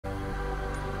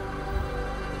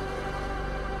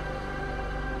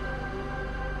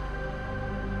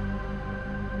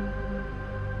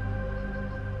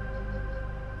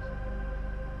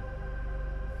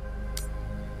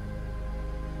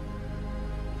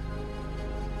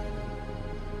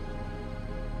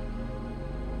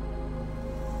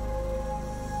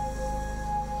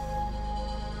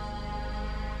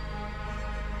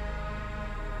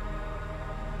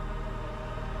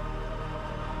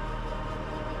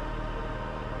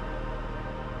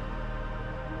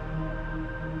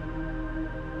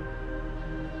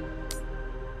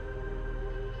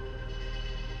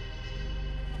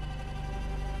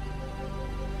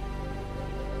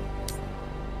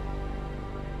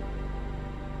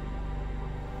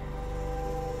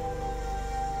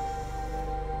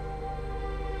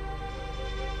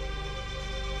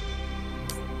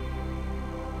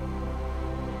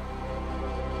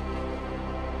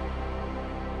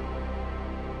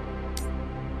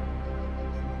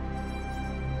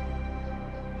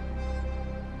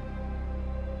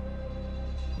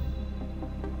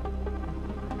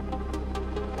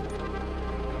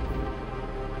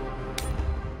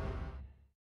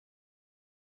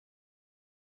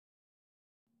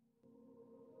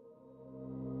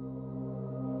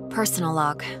Personal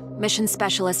log. Mission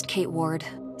Specialist Kate Ward.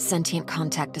 Sentient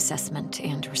Contact Assessment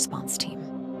and Response Team.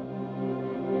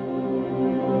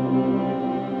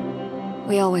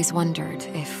 We always wondered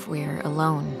if we're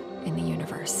alone in the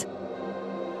universe.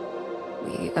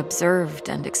 We observed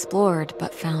and explored,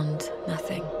 but found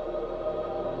nothing.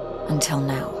 Until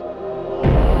now.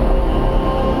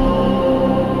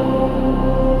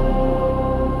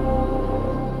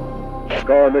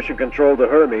 Scar Mission Control to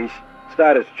Hermes.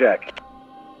 Status check.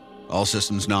 All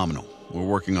systems nominal. We're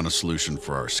working on a solution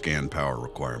for our scan power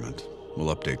requirement.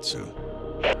 We'll update soon.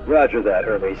 Roger that,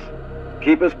 Hermes.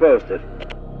 Keep us posted.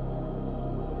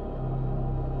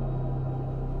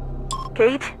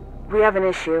 Kate, we have an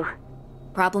issue.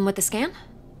 Problem with the scan?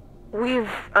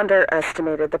 We've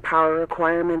underestimated the power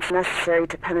requirements necessary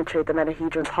to penetrate the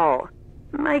metahedron's hull.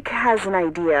 Mike has an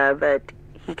idea, but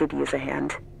he could use a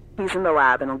hand. He's in the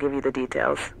lab and I'll give you the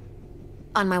details.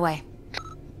 On my way.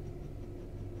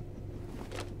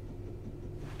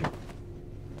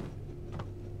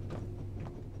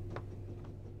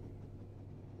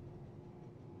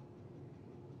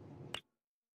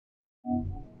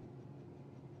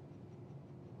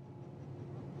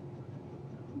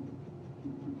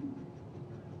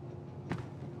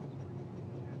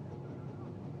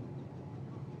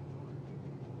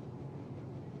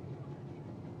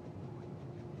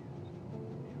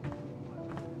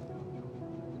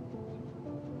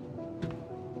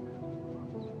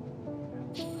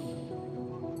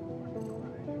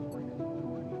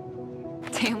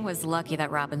 Sam was lucky that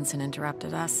Robinson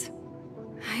interrupted us.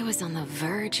 I was on the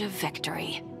verge of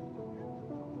victory.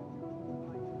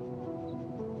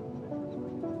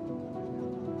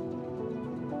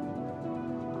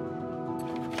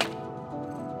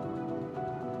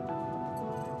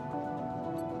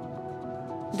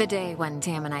 The day when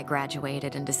Tam and I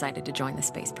graduated and decided to join the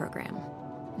space program.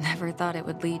 Never thought it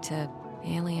would lead to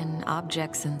alien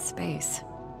objects in space.